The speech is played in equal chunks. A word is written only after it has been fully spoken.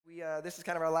This is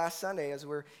kind of our last Sunday as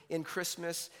we're in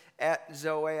Christmas at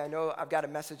Zoe. I know I've got a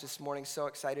message this morning, so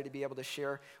excited to be able to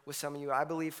share with some of you. I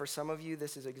believe for some of you,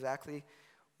 this is exactly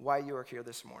why you are here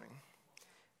this morning.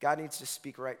 God needs to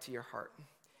speak right to your heart.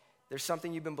 There's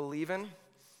something you've been believing,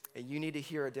 and you need to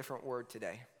hear a different word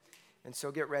today. And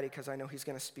so get ready, because I know he's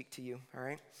going to speak to you, all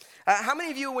right? How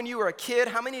many of you, when you were a kid,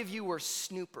 how many of you were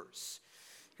snoopers?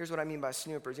 Here's what I mean by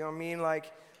snoopers. You know what I mean?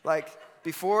 Like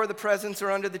before the presents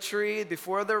are under the tree,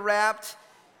 before they're wrapped,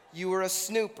 you were a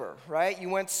snooper, right? You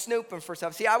went snooping for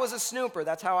stuff. See, I was a snooper.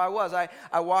 That's how I was.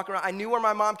 I walk around. I knew where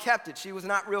my mom kept it. She was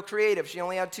not real creative. She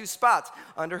only had 2 spots,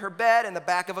 under her bed and the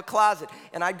back of a closet.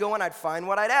 And I'd go and I'd find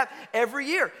what I'd have every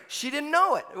year. She didn't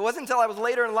know it. It wasn't until I was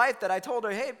later in life that I told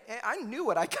her, hey, I knew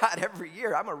what I got every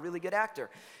year. I'm a really good actor,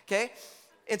 okay?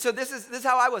 And so this is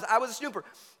how I was. I was a snooper.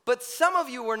 But some of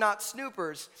you were not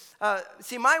snoopers.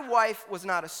 See, my wife was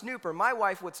not a snooper. My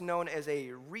wife was known as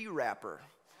a re-wrapper,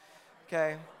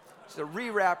 okay? She's a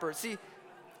re-wrapper.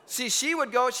 See, she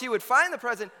would find the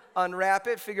present, unwrap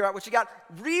it, figure out what she got,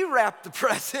 re-wrap the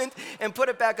present, and put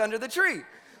it back under the tree.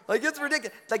 Like, it's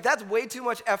ridiculous. Like, that's way too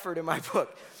much effort in my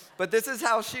book. But this is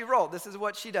how she rolled. This is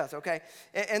what she does, okay?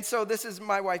 And so this is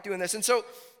my wife doing this. And so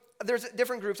there's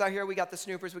different groups out here. We got the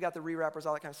snoopers, we got the re-wrappers,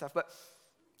 all that kind of stuff. But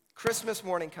Christmas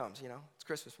morning comes, it's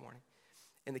Christmas morning.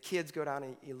 And the kids go down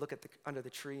and you look at under the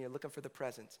tree and you're looking for the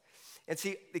presents. And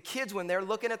see, the kids, when they're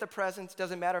looking at the presents,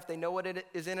 doesn't matter if they know what it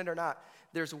is in it or not,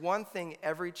 there's one thing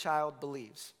every child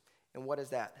believes. And what is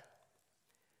that?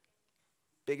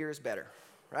 Bigger is better,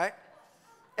 right?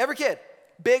 Every kid,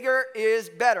 bigger is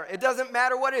better. It doesn't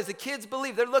matter what it is. The kids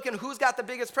believe. They're looking who's got the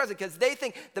biggest present because they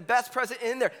think the best present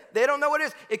in there. They don't know what it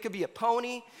is. It could be a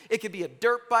pony. It could be a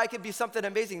dirt bike. It could be something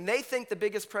amazing. They think the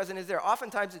biggest present is there.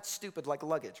 Oftentimes it's stupid like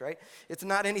luggage, right? It's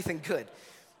not anything good.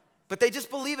 But they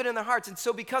just believe it in their hearts. And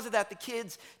so because of that, the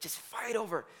kids just fight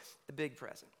over the big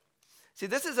present. See,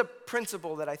 this is a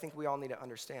principle that I think we all need to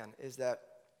understand, is that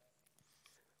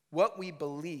what we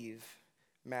believe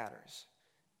matters,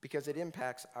 because it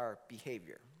impacts our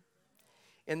behavior.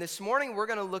 And this morning, we're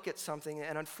going to look at something,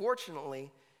 and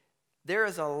unfortunately, there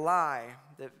is a lie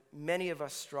that many of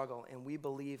us struggle, and we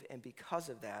believe, and because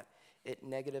of that, it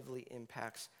negatively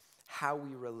impacts how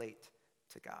we relate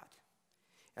to God.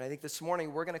 And I think this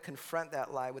morning, we're going to confront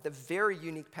that lie with a very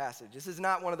unique passage. This is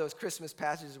not one of those Christmas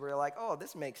passages where you're like, oh,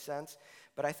 this makes sense,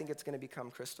 but I think it's going to become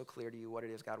crystal clear to you what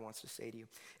it is God wants to say to you.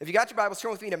 If you got your Bibles,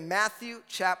 turn with me to Matthew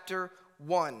chapter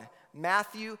 1.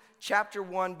 Matthew chapter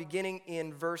 1, beginning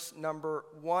in verse number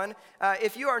 1.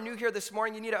 If you are new here this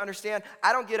morning, you need to understand,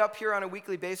 I don't get up here on a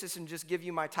weekly basis and just give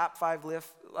you my top 5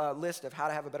 list of how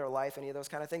to have a better life, any of those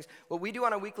kind of things. What we do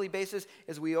on a weekly basis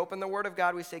is we open the Word of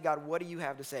God, we say, God, what do you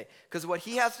have to say? Because what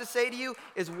he has to say to you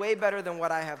is way better than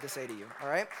what I have to say to you, all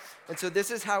right? And so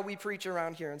this is how we preach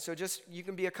around here. And so just, you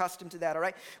can be accustomed to that, all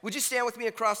right? Would you stand with me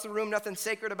across the room? Nothing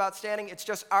sacred about standing. It's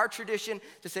just our tradition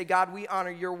to say, God, we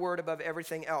honor your word above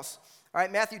everything else. All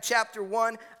right, Matthew chapter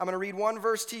 1, I'm going to read one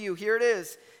verse to you. Here it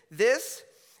is. This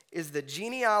is the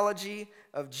genealogy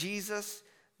of Jesus,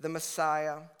 the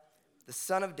Messiah, the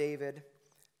son of David,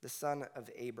 the son of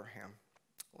Abraham.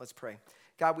 Let's pray.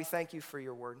 God, we thank you for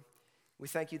your word. We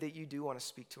thank you that you do want to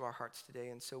speak to our hearts today.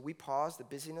 And so we pause the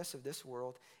busyness of this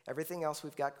world, everything else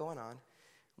we've got going on.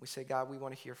 We say, God, we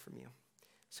want to hear from you.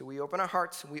 So we open our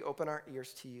hearts and we open our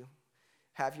ears to you.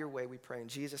 Have your way, we pray in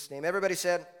Jesus' name. Everybody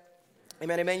said,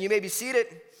 amen, amen. You may be seated.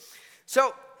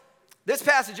 So this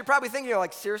passage, you're probably thinking, you're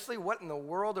like, seriously, what in the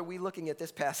world are we looking at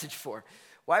this passage for?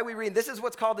 Why are we reading? This is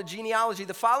what's called the genealogy.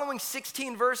 The following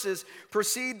 16 verses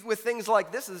proceed with things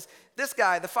like, this is this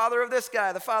guy, the father of this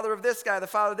guy, the father of this guy, the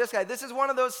father of this guy. This is one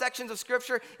of those sections of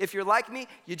Scripture, if you're like me,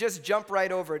 you just jump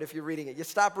right over it if you're reading it. You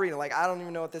stop reading, like, I don't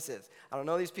even know what this is. I don't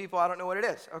know these people. I don't know what it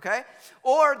is, okay?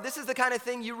 Or this is the kind of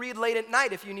thing you read late at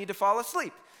night if you need to fall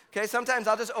asleep. Okay, sometimes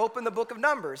I'll just open the book of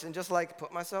Numbers and just like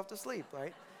put myself to sleep,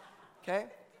 right? Okay?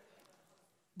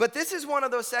 But this is one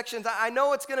of those sections, I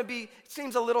know it's going to be, it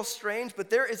seems a little strange, but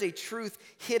there is a truth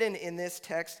hidden in this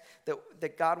text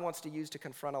that God wants to use to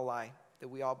confront a lie that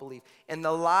we all believe. And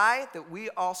the lie that we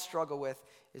all struggle with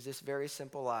is this very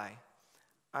simple lie.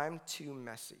 I'm too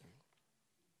messy.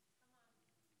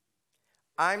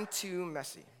 I'm too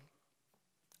messy.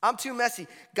 I'm too messy.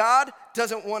 God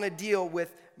doesn't want to deal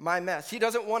with my mess. He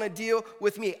doesn't want to deal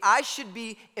with me. I should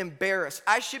be embarrassed.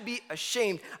 I should be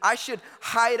ashamed. I should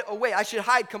hide away. I should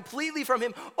hide completely from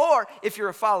him. Or if you're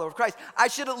a follower of Christ, I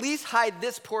should at least hide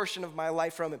this portion of my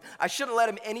life from him. I shouldn't let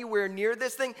him anywhere near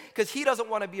this thing because he doesn't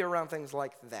want to be around things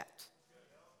like that.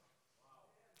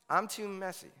 I'm too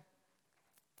messy.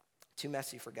 Too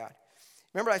messy for God.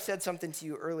 Remember I said something to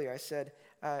you earlier. I said,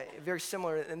 very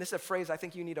similar, and this is a phrase I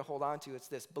think you need to hold on to. It's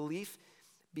this: belief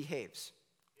behaves.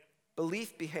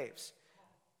 Belief behaves.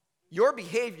 Your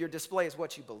behavior displays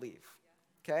what you believe,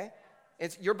 okay?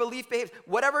 It's your belief behaves.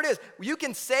 Whatever it is, you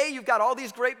can say you've got all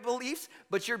these great beliefs,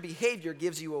 but your behavior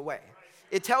gives you away.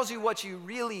 It tells you what you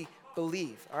really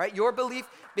believe, all right? Your belief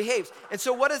behaves. And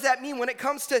so what does that mean when it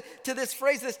comes to this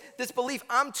phrase, this belief,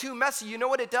 I'm too messy? You know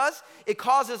what it does? It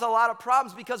causes a lot of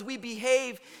problems because we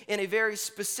behave in a very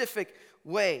specific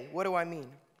way. What do I mean?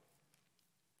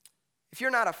 If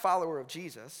you're not a follower of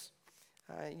Jesus,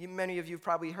 many of you have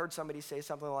probably heard somebody say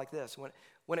something like this.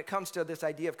 When it comes to this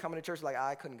idea of coming to church, like,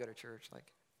 I couldn't go to church. Like,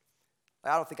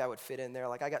 I don't think I would fit in there.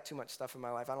 Like, I got too much stuff in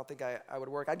my life. I don't think I would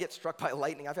work. I'd get struck by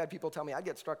lightning. I've had people tell me I'd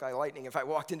get struck by lightning if I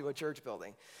walked into a church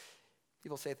building.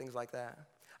 People say things like that.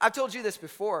 I've told you this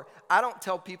before. I don't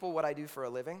tell people what I do for a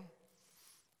living.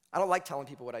 I don't like telling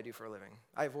people what I do for a living.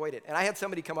 I avoid it. And I had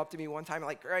somebody come up to me one time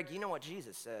like, Greg, you know what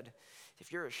Jesus said?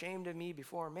 If you're ashamed of me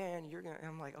before man, you're going to...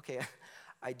 I'm like, okay,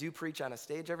 I do preach on a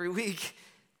stage every week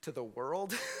to the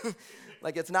world.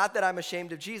 Like, it's not that I'm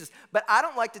ashamed of Jesus. But I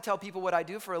don't like to tell people what I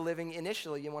do for a living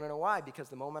initially. You want to know why? Because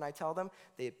the moment I tell them,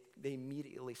 they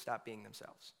immediately stop being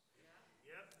themselves.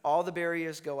 All the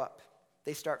barriers go up.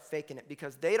 They start faking it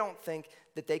because they don't think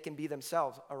that they can be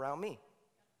themselves around me.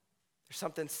 There's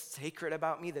something sacred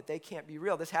about me that they can't be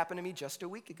real. This happened to me just a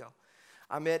week ago.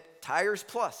 I'm at Tires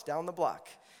Plus down the block,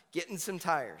 getting some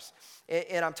tires.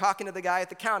 And I'm talking to the guy at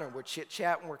the counter. We're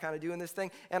chit-chatting. We're kind of doing this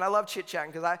thing. And I love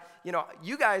chit-chatting because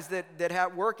you guys that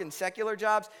have work in secular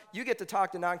jobs, you get to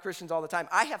talk to non-Christians all the time.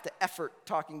 I have to effort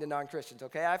talking to non-Christians,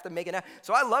 okay? I have to make an effort.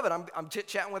 So I love it. I'm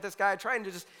chit-chatting with this guy, trying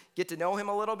to just get to know him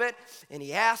a little bit. And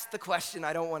he asked the question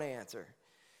I don't want to answer.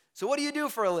 So what do you do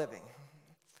for a living?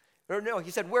 Or no,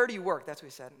 he said, where do you work? That's what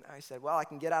he said. And I said, well, I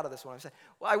can get out of this one. I said,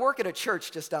 well, I work at a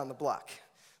church just down the block.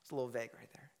 It's a little vague right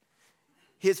there.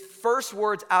 His first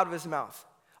words out of his mouth,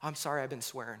 I'm sorry, I've been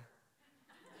swearing.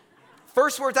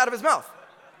 First words out of his mouth.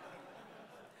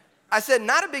 I said,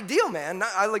 not a big deal, man.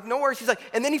 No worries. He's like,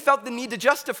 and then he felt the need to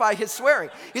justify his swearing.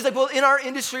 He's like, well, in our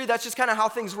industry, that's just kind of how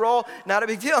things roll. Not a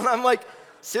big deal. And I'm like,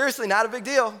 seriously, not a big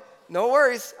deal. No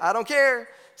worries. I don't care.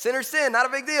 Sin or sin, not a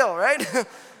big deal, right?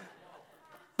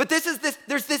 But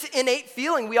there's this innate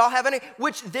feeling we all have,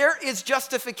 which there is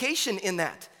justification in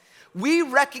that. We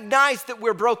recognize that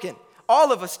we're broken.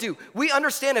 All of us do. We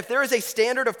understand if there is a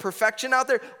standard of perfection out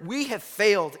there, we have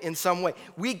failed in some way.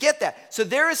 We get that. So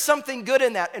there is something good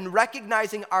in that, in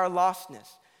recognizing our lostness.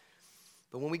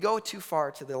 But when we go too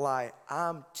far to the lie,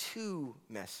 I'm too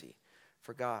messy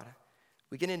for God,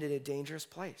 we get into a dangerous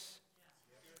place.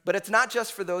 But it's not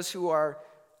just for those who are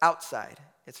outside.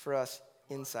 It's for us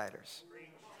insiders.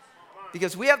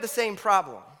 Because we have the same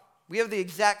problem. We have the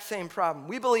exact same problem.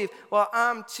 We believe,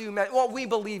 we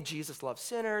believe Jesus loves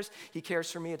sinners. He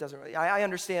cares for me. It doesn't really, I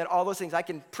understand all those things. I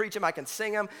can preach them. I can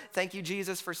sing them. Thank you,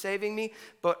 Jesus, for saving me.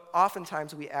 But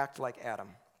oftentimes we act like Adam.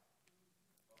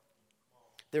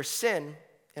 There's sin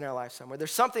in our life somewhere.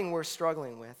 There's something we're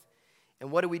struggling with. And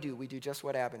what do? We do just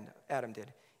what Adam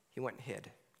did. He went and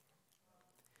hid.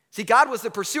 See, God was the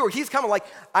pursuer. He's coming like,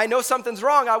 I know something's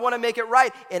wrong. I want to make it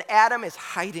right. And Adam is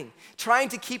hiding, trying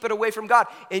to keep it away from God.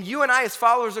 And you and I, as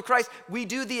followers of Christ, we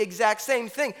do the exact same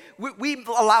thing. We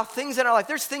allow things in our life.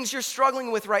 There's things you're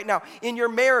struggling with right now in your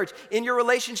marriage, in your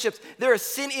relationships. There are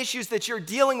sin issues that you're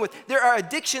dealing with. There are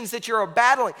addictions that you're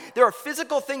battling. There are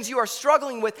physical things you are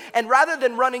struggling with. And rather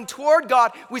than running toward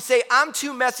God, we say, I'm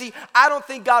too messy. I don't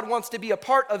think God wants to be a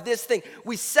part of this thing.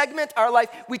 We segment our life.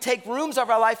 We take rooms of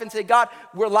our life and say, God,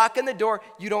 we're locking the door,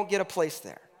 you don't get a place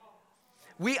there.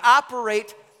 We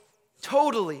operate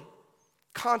totally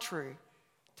contrary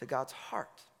to God's heart.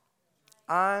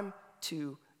 I'm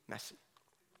too messy.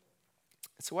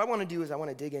 So what I want to do is I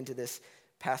want to dig into this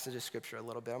passage of Scripture a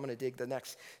little bit. I'm going to dig the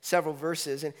next several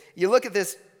verses. And you look at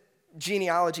this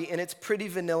genealogy, and it's pretty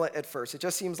vanilla at first. It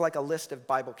just seems like a list of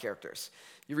Bible characters.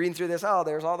 You're reading through this,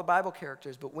 there's all the Bible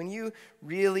characters. But when you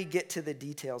really get to the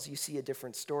details, you see a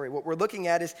different story. What we're looking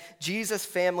at is Jesus'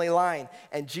 family line.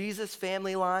 And Jesus'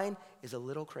 family line is a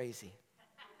little crazy.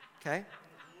 Okay?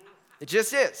 It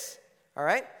just is. All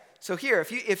right? So here,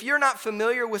 if you're not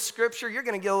familiar with Scripture, you're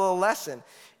going to get a little lesson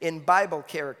in Bible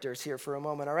characters here for a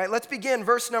moment. All right? Let's begin.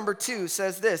 Verse number 2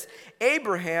 says this: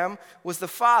 Abraham was the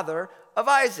father of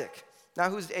Isaac. Now,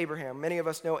 who's Abraham? Many of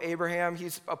us know Abraham.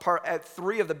 He's a part at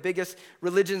 3 of the biggest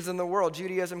religions in the world.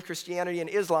 Judaism, Christianity, and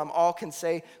Islam all can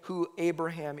say who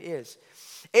Abraham is.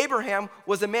 Abraham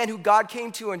was a man who God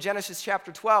came to in Genesis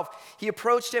chapter 12. He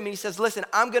approached him and he says, listen,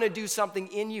 I'm going to do something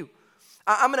in you.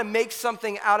 I'm going to make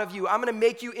something out of you. I'm going to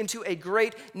make you into a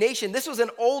great nation. This was an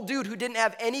old dude who didn't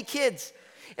have any kids.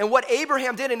 And what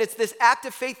Abraham did, and it's this act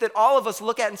of faith that all of us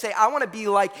look at and say, I want to be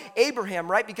like Abraham,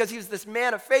 right? Because he was this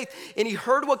man of faith, and he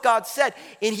heard what God said,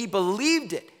 and he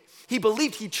believed it. He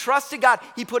believed, he trusted God,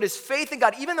 he put his faith in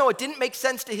God, even though it didn't make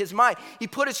sense to his mind. He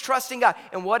put his trust in God.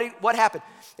 And what happened?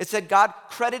 It said God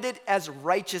credited as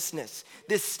righteousness,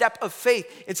 this step of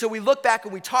faith. And so we look back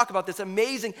and we talk about this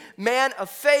amazing man of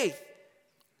faith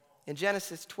in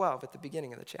Genesis 12 at the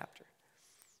beginning of the chapter.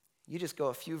 You just go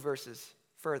a few verses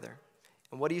further,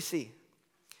 and what do you see?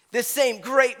 This same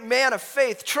great man of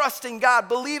faith, trusting God,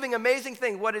 believing amazing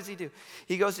things. What does he do?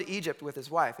 He goes to Egypt with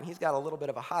his wife, and he's got a little bit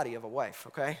of a hottie of a wife,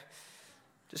 okay?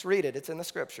 Just read it. It's in the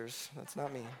scriptures. That's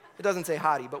not me. It doesn't say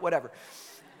hottie, but whatever.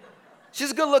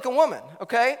 She's a good-looking woman,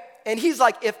 okay? And he's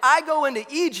like, if I go into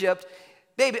Egypt,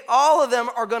 baby, all of them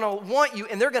are going to want you,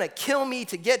 and they're going to kill me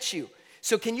to get you.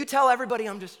 So can you tell everybody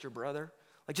I'm just your brother?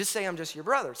 Like, just say I'm just your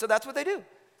brother. So that's what they do.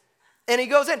 And he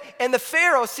goes in, and the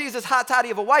Pharaoh sees this hot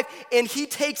toddy of a wife, and he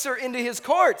takes her into his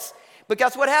courts. But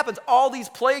guess what happens? All these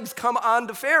plagues come on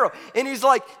to Pharaoh. And he's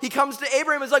like, he comes to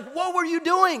Abraham and is like, what were you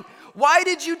doing? Why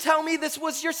did you tell me this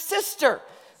was your sister?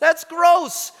 That's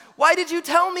gross. Why did you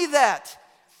tell me that?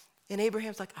 And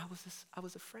Abraham's like, I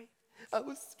was afraid. I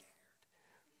was scared.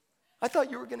 I thought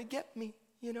you were going to get me,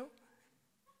 you know?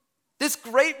 This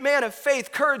great man of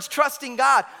faith, courage, trusting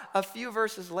God. A few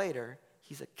verses later,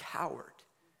 he's a coward.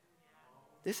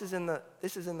 This is in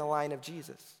the line of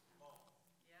Jesus.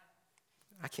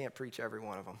 I can't preach every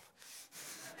one of them.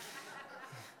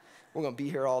 We're going to be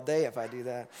here all day if I do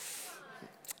that.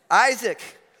 Isaac,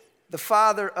 the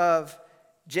father of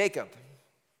Jacob.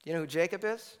 You know who Jacob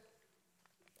is?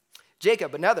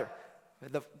 Jacob,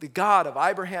 the God of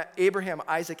Abraham,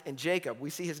 Isaac, and Jacob.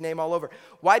 We see his name all over.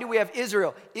 Why do we have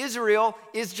Israel? Israel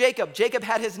is Jacob. Jacob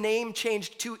had his name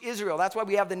changed to Israel. That's why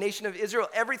we have the nation of Israel.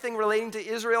 Everything relating to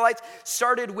Israelites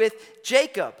started with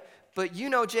Jacob. But you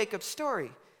know Jacob's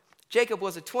story. Jacob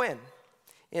was a twin.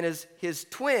 And his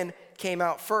twin came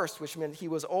out first, which meant he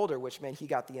was older, which meant he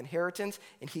got the inheritance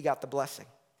and he got the blessing.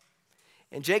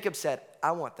 And Jacob said,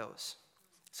 I want those.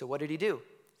 So what did he do?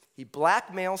 He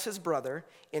blackmails his brother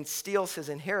and steals his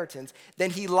inheritance. Then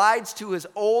he lies to his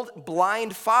old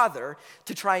blind father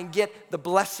to try and get the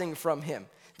blessing from him.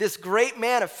 This great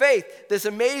man of faith, this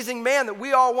amazing man that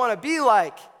we all want to be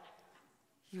like,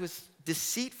 he was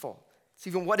deceitful. It's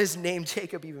even what his name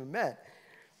Jacob even meant.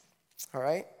 All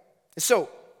right? So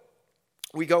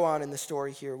we go on in the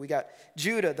story here. We got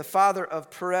Judah, the father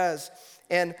of Perez,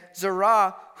 and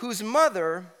Zerah, whose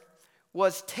mother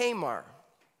was Tamar.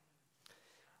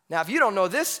 Now, if you don't know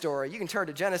this story, you can turn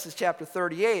to Genesis chapter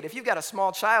 38. If you've got a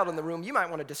small child in the room, you might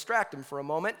want to distract him for a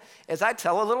moment as I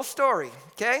tell a little story,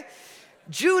 okay?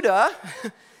 Judah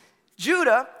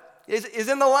is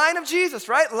in the line of Jesus,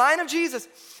 right? Line of Jesus.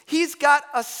 He's got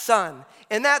a son,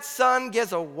 and that son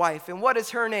gets a wife. And what is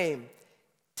her name?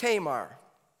 Tamar.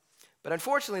 But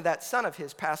unfortunately, that son of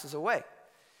his passes away.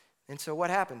 And so what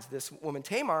happens? This woman,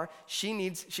 Tamar, she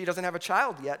doesn't have a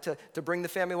child yet to bring the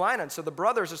family line on. So the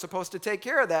brothers are supposed to take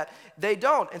care of that. They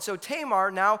don't. And so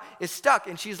Tamar now is stuck.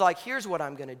 And she's like, here's what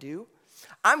I'm going to do.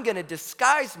 I'm going to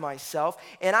disguise myself,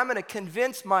 and I'm going to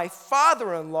convince my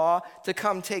father-in-law to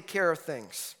come take care of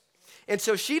things. And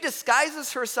so she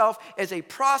disguises herself as a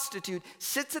prostitute,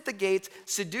 sits at the gates,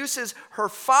 seduces her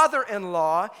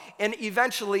father-in-law, and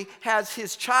eventually has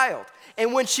his child.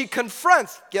 And when she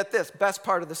confronts, get this, best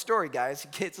part of the story, guys.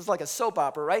 It's like a soap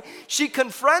opera, right? She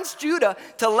confronts Judah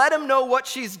to let him know what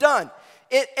she's done.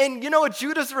 And you know what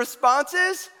Judah's response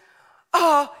is?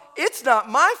 Oh, it's not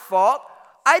my fault.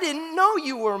 I didn't know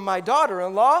you were my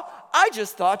daughter-in-law. I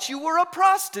just thought you were a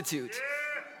prostitute.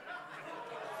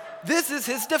 This is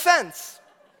his defense.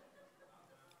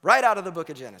 Right out of the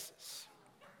book of Genesis.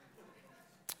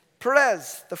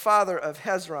 Perez, the father of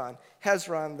Hezron.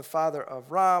 Hezron, the father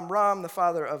of Ram. Ram, the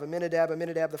father of Aminadab.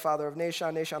 Aminadab, the father of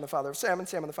Nahshon. Nahshon, the father of Salmon.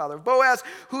 Salmon, the father of Boaz,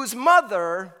 whose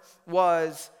mother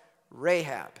was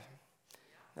Rahab.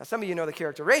 Now, some of you know the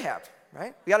character Rahab,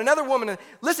 right? We got another woman.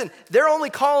 Listen, they're only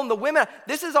calling the women.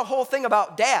 This is a whole thing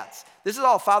about dads. This is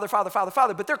all father, father, father,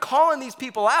 father. But they're calling these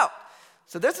people out.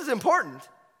 So this is important.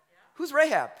 Who's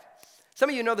Rahab? Some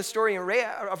of you know the story of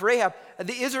Rahab.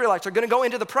 The Israelites are going to go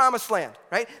into the promised land,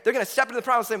 right? They're going to step into the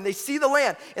promised land. They see the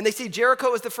land, and they see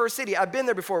Jericho as the first city. I've been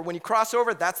there before. When you cross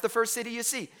over, that's the first city you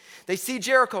see. They see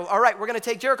Jericho. All right, we're going to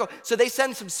take Jericho. So they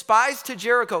send some spies to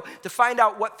Jericho to find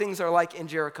out what things are like in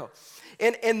Jericho.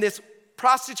 And this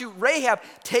prostitute Rahab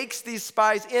takes these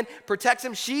spies in, protects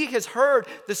them. She has heard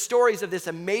the stories of this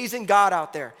amazing God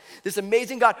out there, this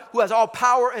amazing God who has all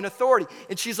power and authority.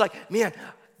 And she's like, man,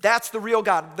 That's the real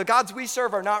God. The gods we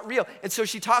serve are not real. And so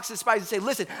she talks to the spies and say,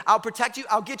 listen, I'll protect you,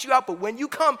 I'll get you out, but when you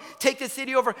come, take this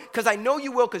city over, because I know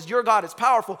you will, because your God is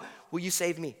powerful. Will you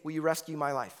save me? Will you rescue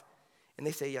my life? And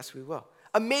they say, yes, we will.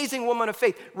 Amazing woman of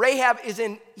faith. Rahab is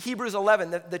in Hebrews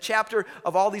 11, the chapter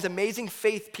of all these amazing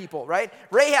faith people, right?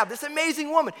 Rahab, this amazing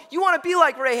woman. You want to be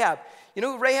like Rahab. You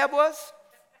know who Rahab was?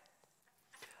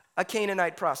 A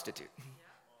Canaanite prostitute.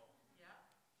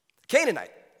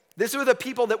 Canaanite. These were the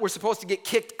people that were supposed to get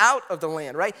kicked out of the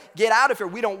land, right? Get out of here.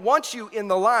 We don't want you in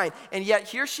the line. And yet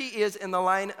here she is in the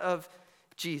line of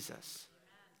Jesus,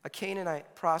 a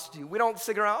Canaanite prostitute. We don't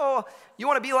sit around, oh, you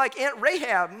want to be like Aunt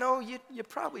Rahab? No, you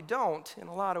probably don't in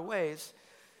a lot of ways.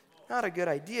 Not a good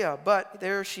idea, but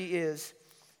there she is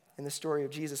in the story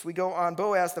of Jesus. We go on,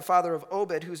 Boaz, the father of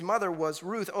Obed, whose mother was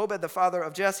Ruth, Obed, the father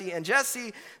of Jesse, and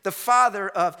Jesse, the father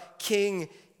of King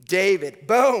David.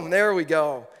 Boom, there we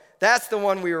go. That's the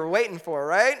one we were waiting for,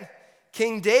 right?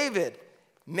 King David,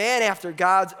 man after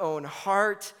God's own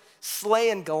heart,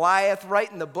 slaying Goliath,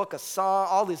 writing the book of Psalms,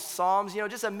 all these Psalms,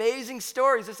 just amazing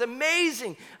stories. This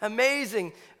amazing,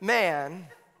 amazing man.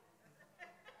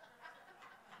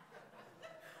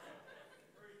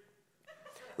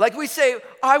 Like we say,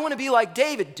 I want to be like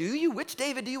David. Do you? Which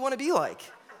David do you want to be like?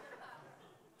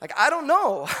 Like, I don't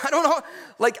know.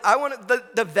 Like, I want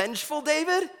the vengeful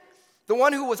David? The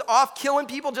one who was off killing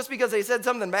people just because they said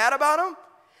something bad about him?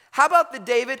 How about the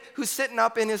David who's sitting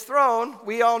up in his throne,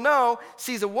 we all know,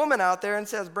 sees a woman out there and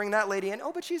says, bring that lady in.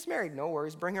 Oh, but she's married. No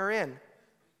worries, bring her in.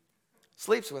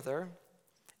 Sleeps with her,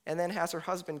 and then has her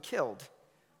husband killed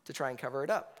to try and cover it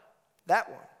up. That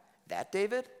one. That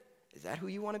David? Is that who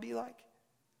you want to be like?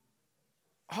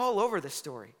 All over this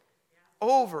story.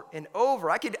 Over and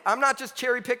over. I'm not just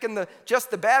cherry picking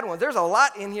just the bad ones. There's a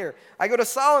lot in here. I go to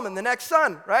Solomon, the next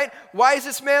son, right?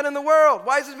 Wisest man in the world.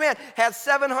 Wisest man. Has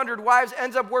 700 wives,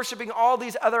 ends up worshiping all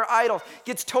these other idols.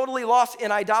 Gets totally lost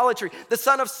in idolatry. The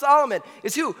son of Solomon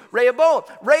is who? Rehoboam.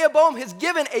 Rehoboam has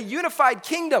given a unified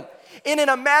kingdom. And in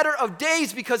a matter of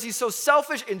days, because he's so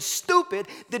selfish and stupid,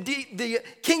 the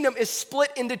kingdom is split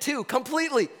into two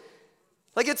completely.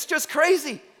 Like, it's just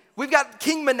crazy. We've got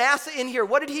King Manasseh in here.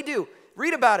 What did he do?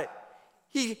 Read about it.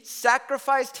 He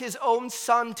sacrificed his own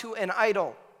son to an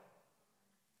idol.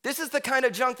 This is the kind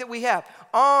of junk that we have.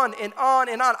 On and on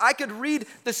and on. I could read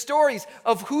the stories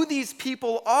of who these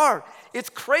people are. It's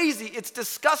crazy. It's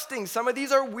disgusting. Some of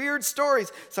these are weird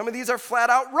stories. Some of these are flat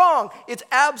out wrong. It's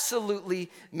absolutely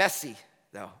messy,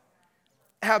 though.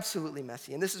 Absolutely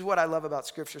messy. And this is what I love about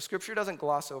Scripture. Scripture doesn't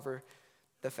gloss over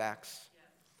the facts.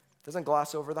 It doesn't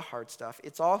gloss over the hard stuff.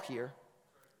 It's all here.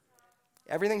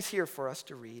 Everything's here for us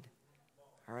to read,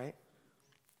 all right?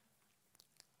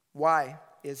 Why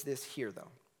is this here, though?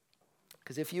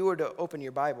 Because if you were to open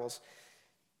your Bibles,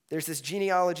 there's this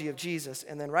genealogy of Jesus,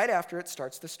 and then right after it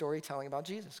starts the story telling about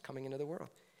Jesus coming into the world.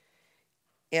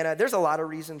 And there's a lot of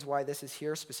reasons why this is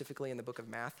here, specifically in the book of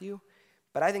Matthew,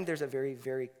 but I think there's a very,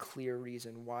 very clear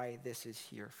reason why this is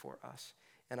here for us.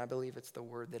 And I believe it's the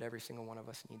word that every single one of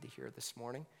us need to hear this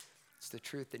morning. It's the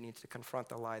truth that needs to confront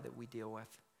the lie that we deal with.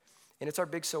 And it's our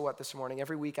big so what this morning.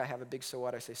 Every week I have a big so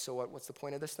what. I say, so what? What's the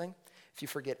point of this thing? If you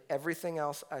forget everything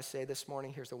else I say this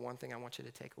morning, here's the one thing I want you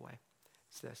to take away.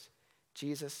 It's this.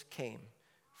 Jesus came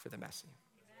for the messy.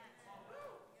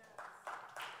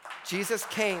 Jesus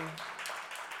came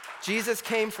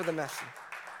for the messy.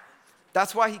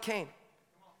 That's why he came.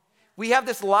 We have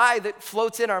this lie that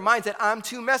floats in our minds that I'm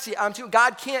too messy.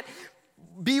 God can't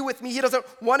be with me. He doesn't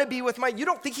want to be with you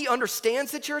don't think he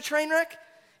understands that you're a train wreck?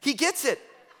 He gets it.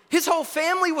 His whole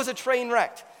family was a train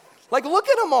wreck. Like, look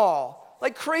at them all.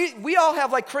 Like, we all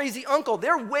have like crazy uncle.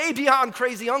 They're way beyond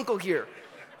crazy uncle here.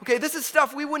 Okay, this is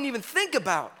stuff we wouldn't even think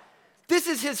about. This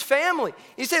is his family.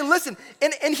 He's saying, listen,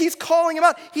 and he's calling them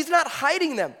out. He's not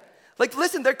hiding them. Like,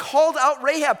 listen, they're called out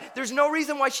Rahab. There's no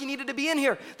reason why she needed to be in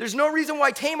here. There's no reason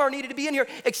why Tamar needed to be in here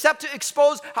except to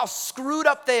expose how screwed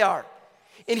up they are.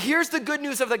 And here's the good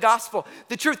news of the gospel.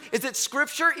 The truth is that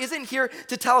Scripture isn't here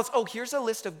to tell us, oh, here's a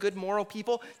list of good moral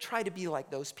people. Try to be like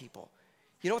those people.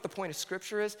 You know what the point of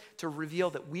Scripture is? To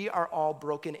reveal that we are all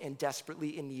broken and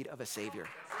desperately in need of a Savior.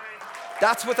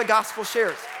 That's what the gospel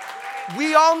shares.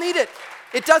 We all need it.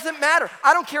 It doesn't matter.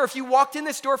 I don't care if you walked in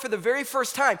this door for the very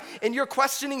first time and you're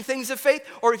questioning things of faith,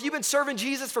 or if you've been serving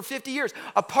Jesus for 50 years.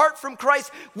 Apart from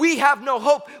Christ, we have no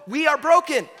hope. We are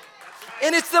broken.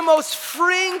 And it's the most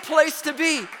freeing place to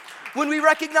be when we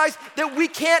recognize that we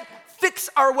can't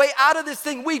fix our way out of this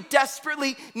thing. We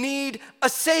desperately need a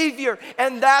Savior.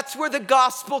 And that's where the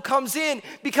gospel comes in,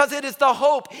 because it is the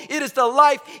hope, it is the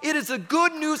life, it is the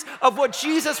good news of what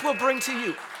Jesus will bring to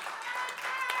you.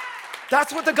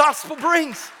 That's what the gospel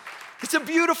brings. It's a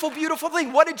beautiful, beautiful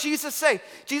thing. What did Jesus say?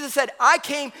 Jesus said, I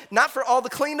came not for all the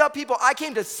cleaned up people. I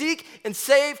came to seek and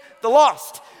save the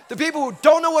lost. The people who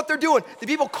don't know what they're doing. The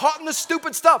people caught in the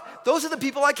stupid stuff. Those are the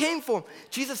people I came for.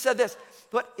 Jesus said this,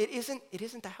 but it isn't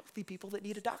the healthy people that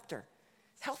need a doctor.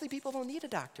 Healthy people don't need a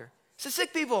doctor. It's the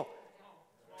sick people.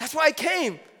 That's why I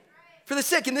came, for the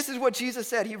sick. And this is what Jesus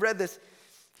said. He read this.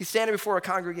 He's standing before a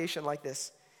congregation like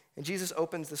this. And Jesus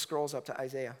opens the scrolls up to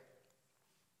Isaiah.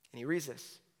 And he reads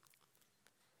this.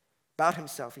 About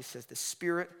himself, he says, the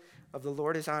Spirit of the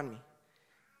Lord is on me,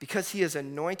 because he has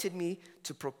anointed me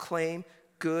to proclaim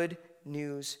good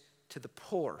news to the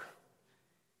poor,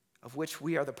 of which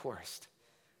we are the poorest.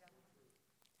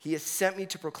 He has sent me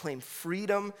to proclaim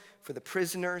freedom for the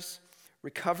prisoners,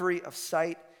 recovery of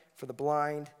sight for the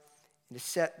blind, and to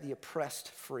set the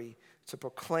oppressed free, to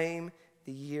proclaim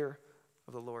the year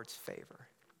of the Lord's favor.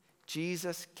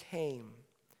 Jesus came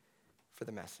for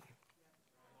the messy.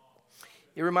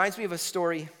 It reminds me of a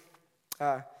story.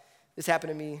 This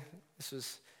happened to me.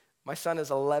 My son is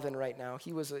 11 right now.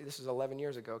 This was 11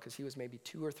 years ago, because he was maybe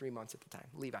 2 or 3 months at the time,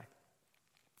 Levi.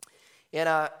 And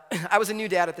I was a new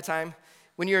dad at the time.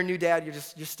 When you're a new dad,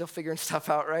 you're still figuring stuff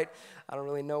out, right? I don't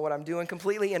really know what I'm doing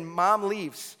completely. And mom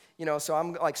leaves, so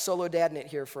I'm like solo dadding it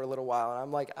here for a little while. And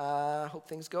I'm like, I hope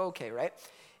things go okay, right?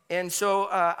 And so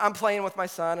I'm playing with my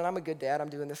son, and I'm a good dad. I'm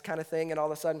doing this kind of thing, and all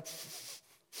of a sudden,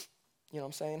 you know what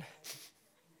I'm saying?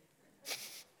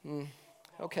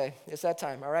 Okay, it's that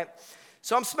time, all right?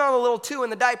 So I'm smelling a little 2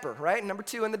 in the diaper, right? Number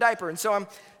 2 in the diaper. And so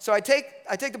I take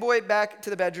the boy back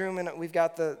to the bedroom, and we've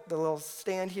got the little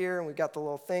stand here, and we've got the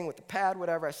little thing with the pad,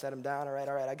 whatever. I set him down. All right.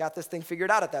 I got this thing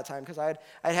figured out at that time, because I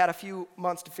had a few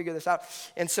months to figure this out.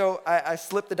 And so I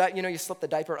slipped the diaper. You slip the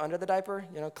diaper under the diaper,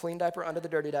 clean diaper under the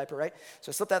dirty diaper, right?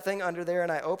 So I slip that thing under there,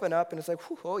 and I open up, and it's like,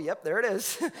 whew, oh, yep, there it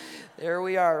is. There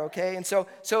we are, okay? And so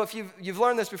if you've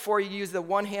learned this before, you use the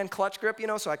one-hand clutch grip,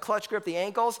 so I clutch grip the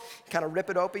ankles, kind of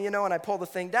rip it open, and I pull the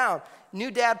thing down.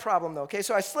 New dad problem, though, okay?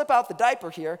 So I slip out the diaper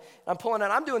here, and I'm pulling out.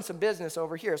 I'm doing some business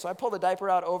over here. So I pull the diaper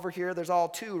out over here. There's all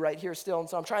 2 right here still, and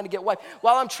so I'm trying to get wipe.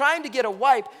 While I'm trying to get a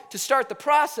wipe to start the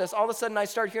process, all of a sudden I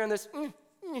start hearing this,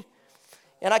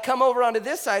 and I come over onto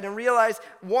this side and realize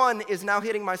 1 is now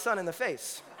hitting my son in the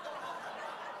face.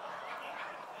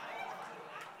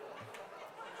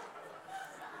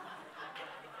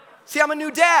 See, I'm a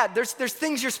new dad. There's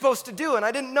things you're supposed to do, and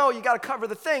I didn't know you got to cover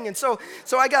the thing. And so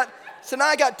now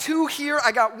I got 2 here,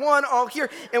 I got 1 all here,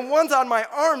 and 1's on my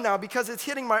arm now, because it's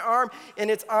hitting my arm,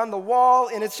 and it's on the wall,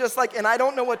 and it's just like, and I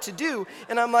don't know what to do,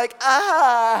 and I'm like,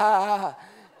 and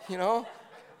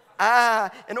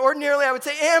ordinarily I would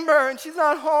say, Amber, and she's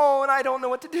not home, and I don't know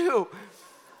what to do.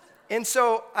 And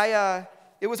so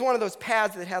it was one of those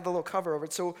pads that had the little cover over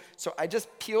it. So I just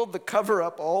peeled the cover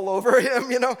up all over him,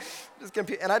 and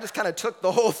I just kind of took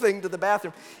the whole thing to the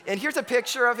bathroom. And here's a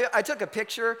picture of him. I took a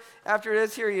picture after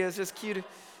this. Here he is, just cute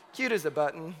as a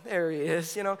button. There he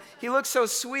is, He looks so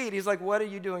sweet. He's like, what are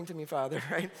you doing to me, Father,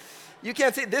 right? You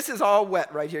can't see. This is all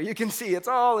wet right here. You can see it's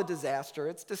all a disaster.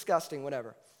 It's disgusting,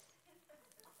 whatever.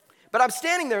 But I'm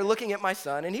standing there looking at my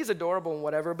son, and he's adorable and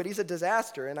whatever, but he's a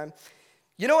disaster. And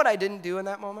you know what I didn't do in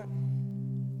that moment?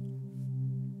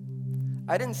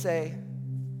 I didn't say,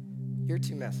 you're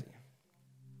too messy.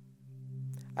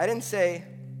 I didn't say,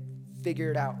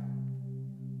 figure it out.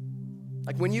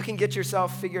 Like, when you can get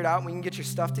yourself figured out, when you can get your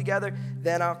stuff together,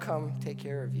 then I'll come take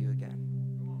care of you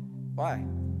again. Why?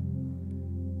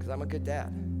 Because I'm a good dad.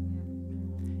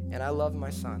 And I love my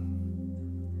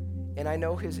son. And I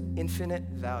know his infinite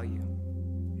value,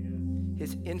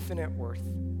 his infinite worth.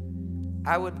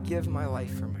 I would give my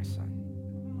life for my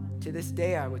son. To this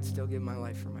day, I would still give my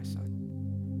life for my son.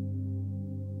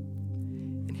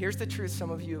 And here's the truth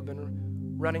some of you have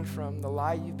been running from, the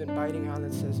lie you've been biting on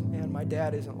that says, man, my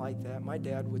dad isn't like that. My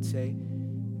dad would say,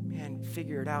 man,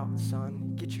 figure it out,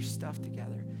 son. Get your stuff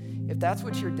together. If that's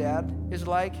what your dad is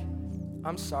like,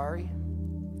 I'm sorry,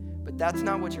 but that's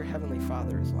not what your Heavenly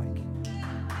Father is like.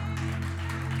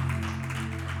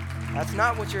 That's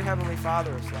not what your Heavenly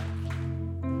Father is like.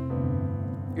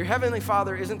 Your Heavenly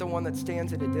Father isn't the one that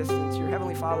stands at a distance. Your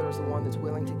Heavenly Father is the one that's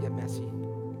willing to get messy.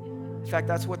 In fact,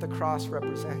 that's what the cross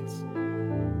represents.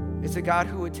 It's a God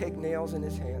who would take nails in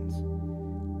his hands,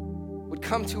 would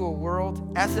come to a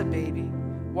world as a baby.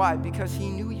 Why? Because he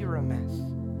knew you're a mess.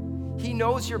 He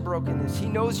knows your brokenness. He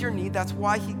knows your need. That's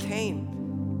why he came.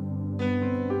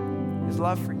 His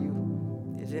love for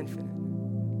you is infinite,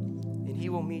 and he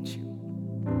will meet you.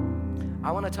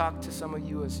 I want to talk to some of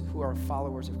you who are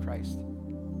followers of Christ.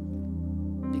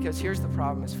 Because here's the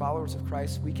problem, as followers of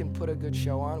Christ, we can put a good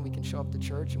show on, we can show up to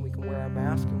church, and we can wear our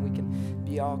mask, and we can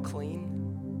be all clean.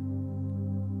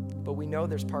 but we know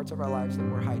there's parts of our lives that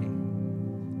we're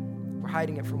hiding. We're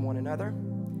hiding it from one another,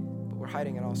 but we're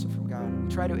hiding it also from God. We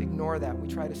try to ignore that. We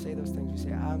try to say those things. We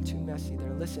say, I'm too messy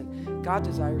there. Listen, God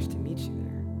desires to meet you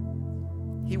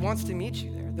there. He wants to meet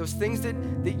you there. Those things that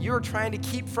you're trying to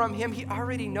keep from him, he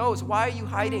already knows. Why are you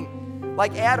hiding?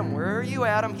 Like Adam, where are you,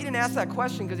 Adam? He didn't ask that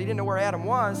question because he didn't know where Adam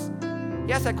was.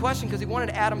 He asked that question because he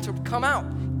wanted Adam to come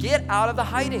out. Get out of the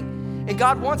hiding. And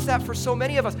God wants that for so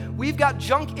many of us. We've got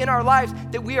junk in our lives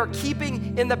that we are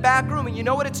keeping in the back room. And you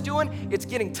know what it's doing? It's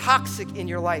getting toxic in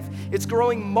your life. It's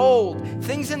growing mold.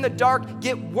 Things in the dark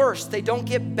get worse. They don't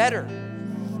get better.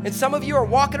 And some of you are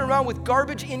walking around with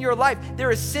garbage in your life.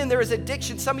 There is sin, there is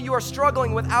addiction. Some of you are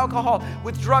struggling with alcohol,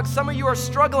 with drugs. Some of you are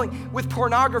struggling with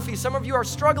pornography. Some of you are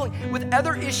struggling with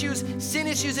other issues, sin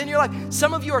issues in your life.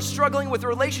 Some of you are struggling with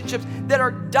relationships that are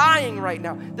dying right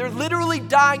now. They're literally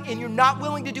dying, and you're not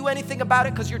willing to do anything about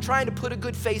it because you're trying to put a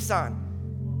good face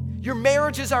on. Your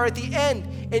marriages are at the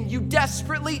end, and you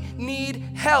desperately need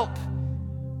help,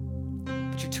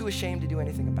 but you're too ashamed to do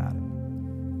anything about it.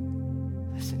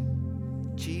 Listen.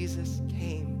 Jesus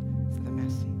came for the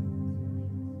messy.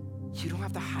 You don't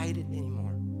have to hide it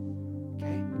anymore,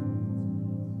 okay?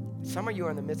 Some of you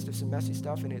are in the midst of some messy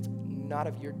stuff, and it's not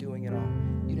of your doing at all.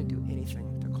 You didn't do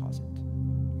anything to cause it.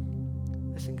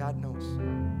 Listen, God knows.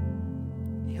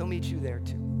 He'll meet you there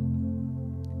too.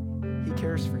 He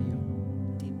cares for you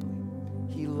deeply.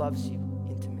 He loves you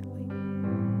intimately.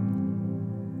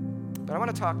 But I want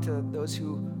to talk to those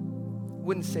who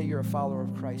wouldn't say you're a follower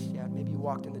of Christ yet. Maybe you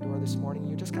walked in the door this morning,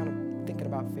 you're just kind of thinking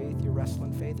about faith, you're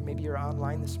wrestling faith, or maybe you're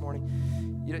online this morning,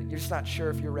 you're just not sure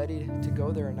if you're ready to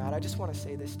go there or not. I just want to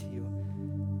say this to you.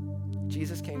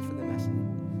 Jesus came for the messy.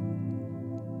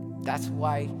 That's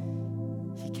why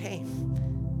he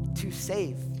came, to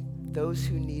save those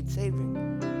who need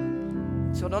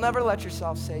saving. So don't ever let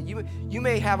yourself say, you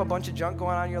may have a bunch of junk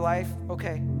going on in your life,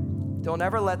 okay. Don't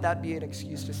ever let that be an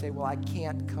excuse to say, well, I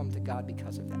can't come to God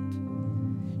because of that.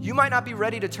 You might not be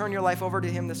ready to turn your life over to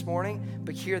him this morning,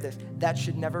 but hear this. That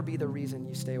should never be the reason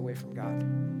you stay away from God.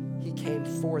 He came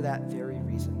for that very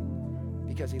reason,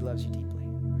 because he loves you deeply,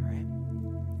 all right?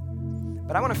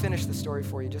 But I want to finish the story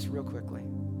for you just real quickly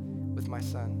with my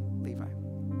son, Levi.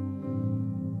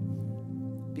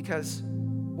 Because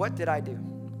what did I do?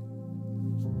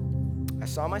 I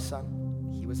saw my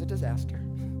son. He was a disaster.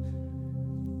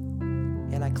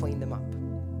 And I cleaned him up.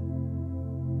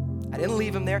 I didn't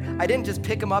leave him there. I didn't just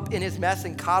pick him up in his mess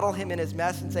and coddle him in his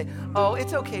mess and say, oh,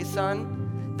 it's okay,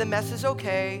 son. The mess is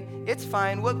okay. It's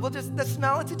fine. We'll just, the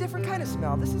smell, it's a different kind of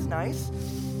smell. This is nice.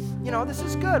 You know, this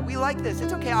is good. We like this.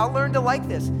 It's okay. I'll learn to like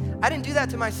this. I didn't do that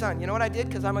to my son. You know what I did?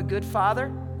 Because I'm a good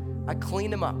father. I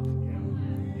cleaned him up.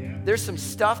 There's some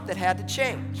stuff that had to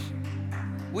change.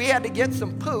 We had to get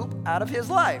some poop out of his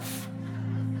life.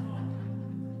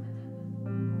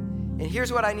 And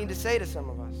here's what I need to say to some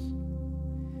of us.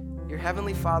 Your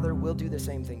Heavenly Father will do the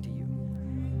same thing to you.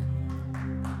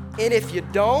 And if you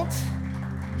don't,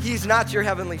 he's not your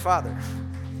Heavenly Father.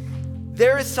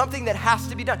 There is something that has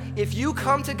to be done. If you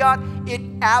come to God, it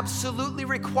absolutely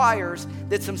requires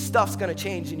that some stuff's going to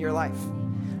change in your life.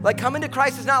 Like coming to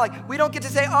Christ is not like, we don't get to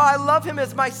say, oh, I love him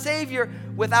as my Savior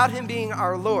without him being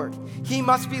our Lord. He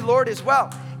must be Lord as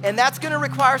well. And that's going to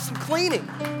require some cleaning.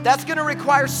 That's going to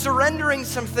require surrendering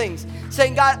some things.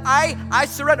 Saying, God, I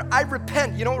surrender. I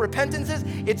repent. You know what repentance is?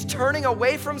 It's turning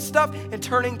away from stuff and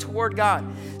turning toward God.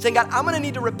 Saying, God, I'm going to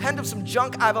need to repent of some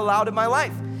junk I've allowed in my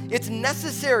life. It's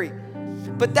necessary.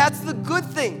 But that's the good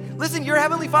thing. Listen, your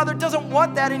Heavenly Father doesn't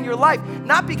want that in your life.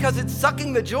 Not because it's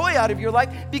sucking the joy out of your life,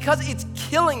 because it's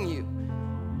killing you.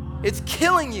 It's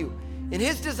killing you. And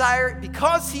his desire,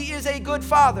 because he is a good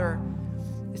father,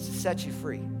 is to set you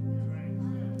free.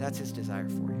 That's his desire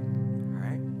for you, all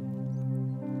right?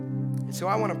 And so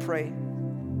I want to pray.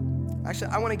 Actually,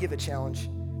 I want to give a challenge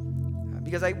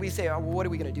because we say, oh, well, what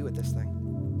are we going to do with this thing?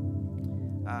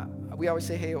 We always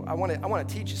say, hey, I want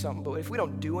to teach you something, but if we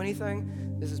don't do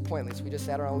anything, this is pointless. We just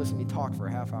sat around and listened to me talk for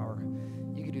a half hour.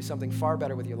 You could do something far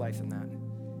better with your life than that.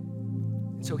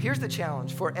 And so here's the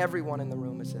challenge for everyone in the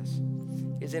room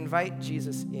is invite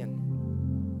Jesus in.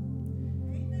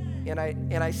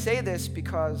 And I say this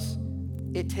because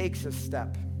it takes a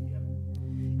step.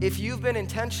 If you've been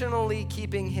intentionally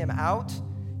keeping him out,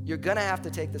 you're going to have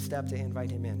to take the step to invite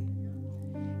him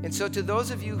in. And so to those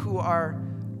of you who are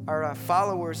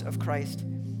followers of Christ,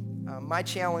 my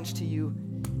challenge to you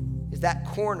is that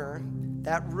corner,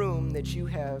 that room that you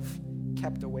have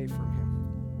kept away from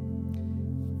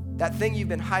him. That thing you've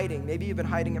been hiding, maybe you've been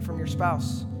hiding it from your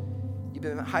spouse. You've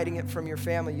been hiding it from your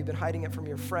family. You've been hiding it from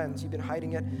your friends. You've been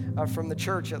hiding it from the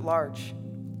church at large.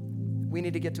 We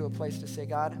need to get to a place to say,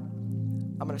 God,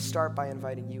 I'm going to start by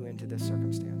inviting you into this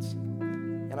circumstance.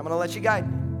 And I'm going to let you guide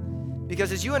me.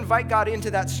 Because as you invite God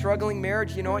into that struggling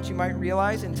marriage, you know what you might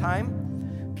realize in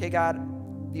time? Okay, God,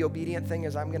 the obedient thing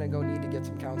is I'm going to go need to get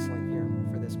some counseling here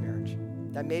for this marriage.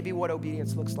 That may be what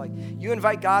obedience looks like. You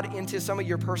invite God into some of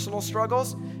your personal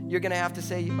struggles, you're going to have to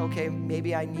say, okay,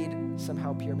 maybe I need some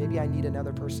help here. Maybe I need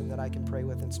another person that I can pray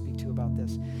with and speak to about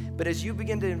this. But as you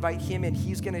begin to invite him in,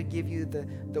 he's going to give you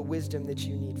the wisdom that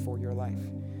you need for your life.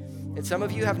 And some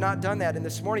of you have not done that. And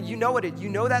this morning, you know it. You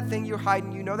know that thing you're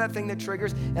hiding. You know that thing that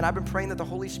triggers. And I've been praying that the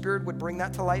Holy Spirit would bring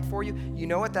that to light for you. You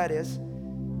know what that is.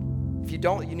 If you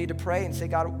don't, you need to pray and say,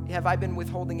 God, have I been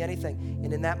withholding anything?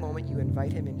 And in that moment, you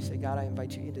invite him and you say, God, I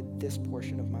invite you into this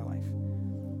portion of my life.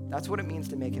 That's what it means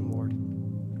to make him Lord.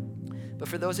 But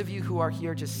for those of you who are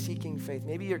here just seeking faith,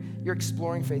 maybe you're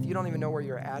exploring faith. You don't even know where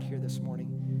you're at here this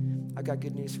morning. I've got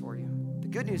good news for you. The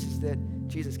good news is that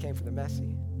Jesus came for the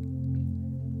messy.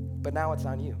 But now it's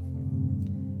on you.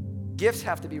 Gifts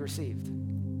have to be received.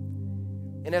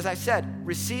 And as I said,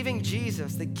 receiving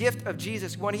Jesus, the gift of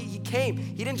Jesus, when he came,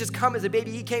 he didn't just come as a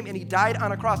baby, he came and he died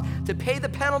on a cross to pay the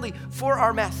penalty for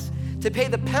our mess, to pay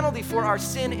the penalty for our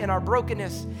sin and our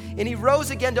brokenness. And he rose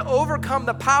again to overcome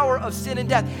the power of sin and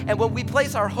death. And when we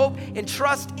place our hope and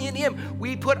trust in him,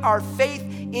 we put our faith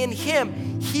in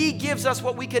him. He gives us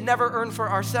what we could never earn for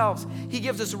ourselves. He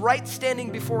gives us right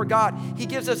standing before God. He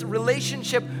gives us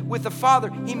relationship with the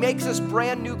Father. He makes us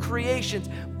brand new creations.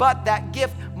 But that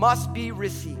gift must be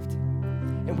received.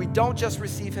 And we don't just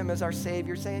receive him as our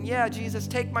Savior, saying, yeah, Jesus,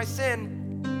 take my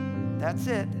sin. That's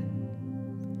it.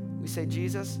 We say,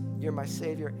 Jesus, you're my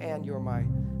Savior and you're my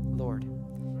Lord.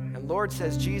 And Lord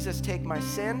says, Jesus, take my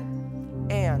sin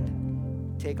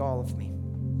and take all of me.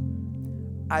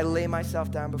 I lay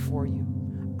myself down before you.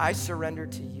 I surrender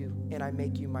to you and I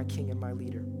make you my King and my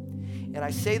leader. And I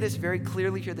say this very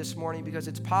clearly here this morning because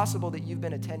it's possible that you've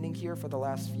been attending here for the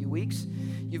last few weeks.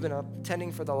 You've been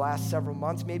attending for the last several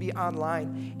months, maybe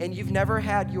online, and you've never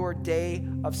had your day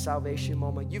of salvation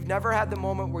moment. You've never had the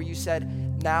moment where you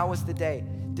said, now is the day.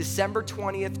 December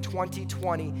 20th,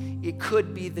 2020, it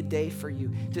could be the day for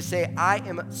you to say, I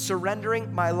am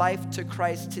surrendering my life to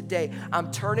Christ today.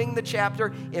 I'm turning the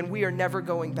chapter and we are never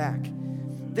going back.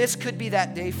 This could be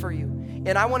that day for you.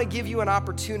 And I want to give you an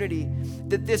opportunity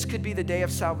that this could be the day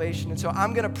of salvation. And so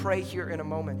I'm going to pray here in a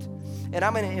moment. And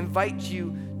I'm going to invite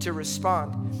you to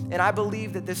respond. And I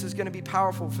believe that this is going to be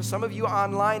powerful. For some of you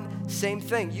online, same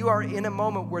thing. You are in a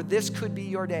moment where this could be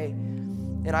your day.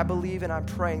 And I believe and I'm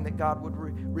praying that God would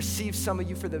receive some of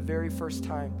you for the very first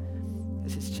time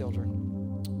as his children.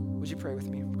 Would you pray with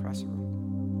me across the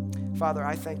room? Father,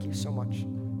 I thank you so much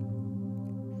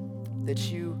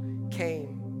that you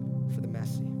came for the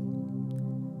messy.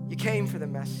 You came for the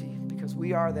messy because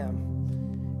we are them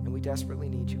and we desperately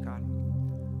need you, God.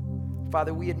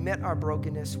 Father, we admit our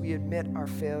brokenness. We admit our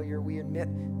failure. We admit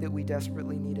that we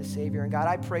desperately need a Savior. And God,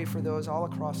 I pray for those all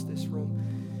across this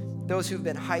room, those who've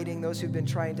been hiding, those who've been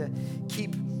trying to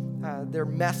keep their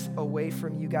mess away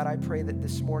from you. God, I pray that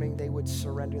this morning they would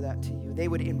surrender that to you. They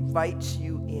would invite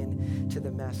you in to the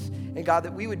mess. And God,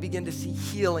 that we would begin to see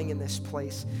healing in this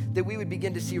place, that we would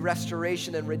begin to see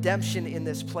restoration and redemption in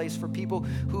this place for people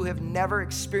who have never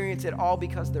experienced it, all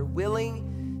because they're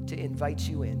willing to invite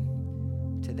you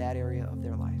in to that area of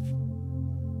their life.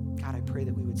 God, I pray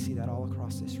that we would see that all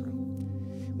across this room.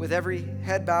 With every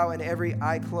head bow and every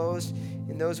eye closed,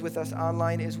 and those with us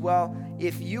online as well,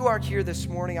 if you are here this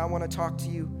morning, I want to talk to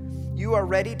you. You are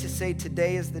ready to say,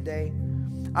 today is the day.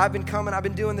 I've been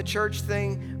doing the church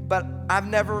thing, but I've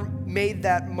never made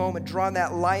that moment, drawn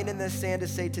that line in the sand to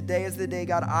say, today is the day,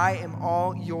 God, I am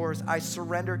all yours. I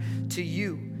surrender to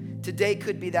you. Today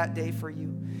could be that day for you.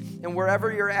 And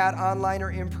wherever you're at, online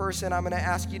or in person, I'm going to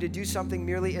ask you to do something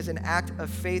merely as an act of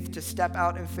faith, to step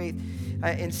out in faith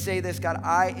and say this, God,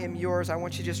 I am yours. I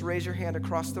want you to just raise your hand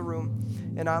across the room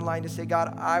and online to say,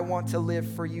 God, I want to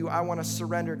live for you. I want to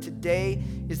surrender. Today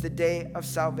is the day of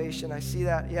salvation. I see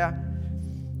that, yeah.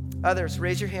 Others,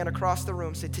 raise your hand across the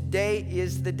room. Say, today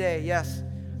is the day. Yes,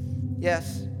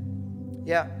 yes,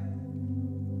 yeah.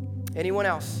 Anyone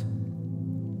else?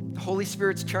 The Holy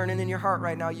Spirit's turning in your heart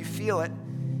right now. You feel it.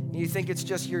 And you think it's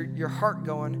just your heart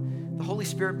going. The Holy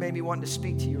Spirit may be wanting to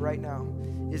speak to you right now.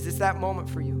 Is this that moment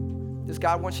for you? Does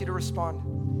God want you to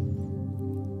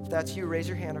respond? If that's you, raise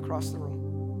your hand across the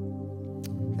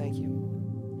room. Thank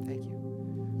you. Thank you.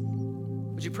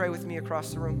 Would you pray with me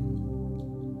across the room?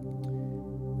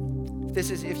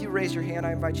 If you raise your hand,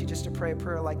 I invite you just to pray a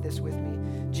prayer like this with me.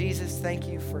 Jesus, thank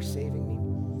you for saving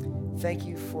me. Thank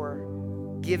you for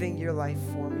giving your life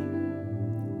for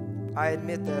me. I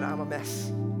admit that I'm a mess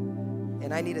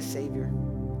and I need a Savior.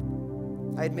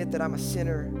 I admit that I'm a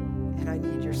sinner and I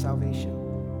need your salvation.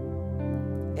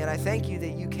 And I thank you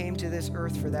that you came to this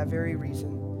earth for that very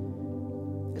reason.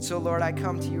 And so, Lord, I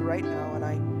come to you right now and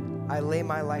I lay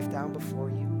my life down before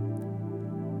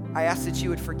you. I ask that you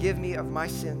would forgive me of my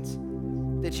sins,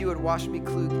 that you would wash me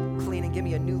clean and give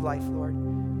me a new life, Lord.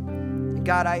 And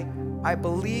God, I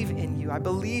believe in you. I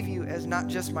believe you as not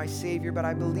just my Savior, but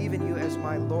I believe in you as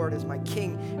my Lord, as my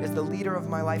King, as the leader of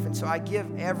my life. And so I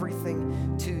give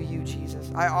everything to you, Jesus.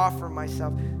 I offer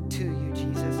myself to you,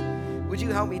 Jesus. Would you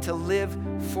help me to live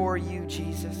for you,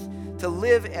 Jesus? To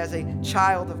live as a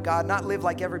child of God, not live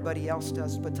like everybody else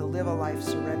does, but to live a life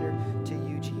surrendered to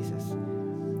you, Jesus.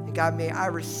 And God, may I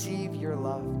receive your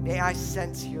love. May I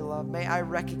sense your love. May I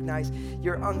recognize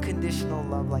your unconditional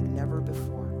love like never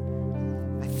before.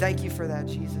 I thank you for that,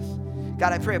 Jesus.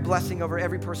 God, I pray a blessing over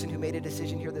every person who made a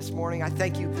decision here this morning. I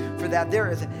thank you for that.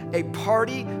 There is a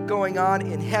party going on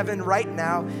in heaven right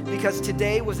now because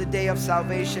today was a day of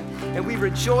salvation, and we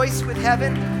rejoice with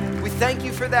heaven. We thank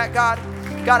you for that, God.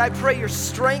 God, I pray your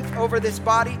strength over this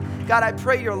body. God, I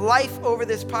pray your life over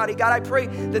this body. God, I pray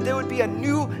that there would be a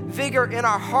new vigor in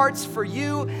our hearts for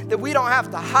you, that we don't have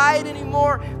to hide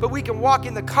anymore, but we can walk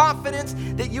in the confidence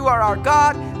that you are our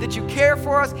God, that you care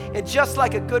for us, and just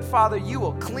like a good father, you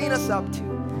will clean us up too.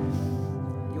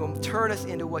 You will turn us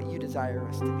into what you desire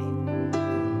us to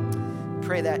be.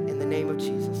 Pray that in the name of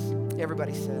Jesus.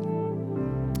 Everybody said,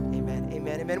 amen,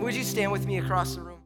 amen, amen. Would you stand with me across the room?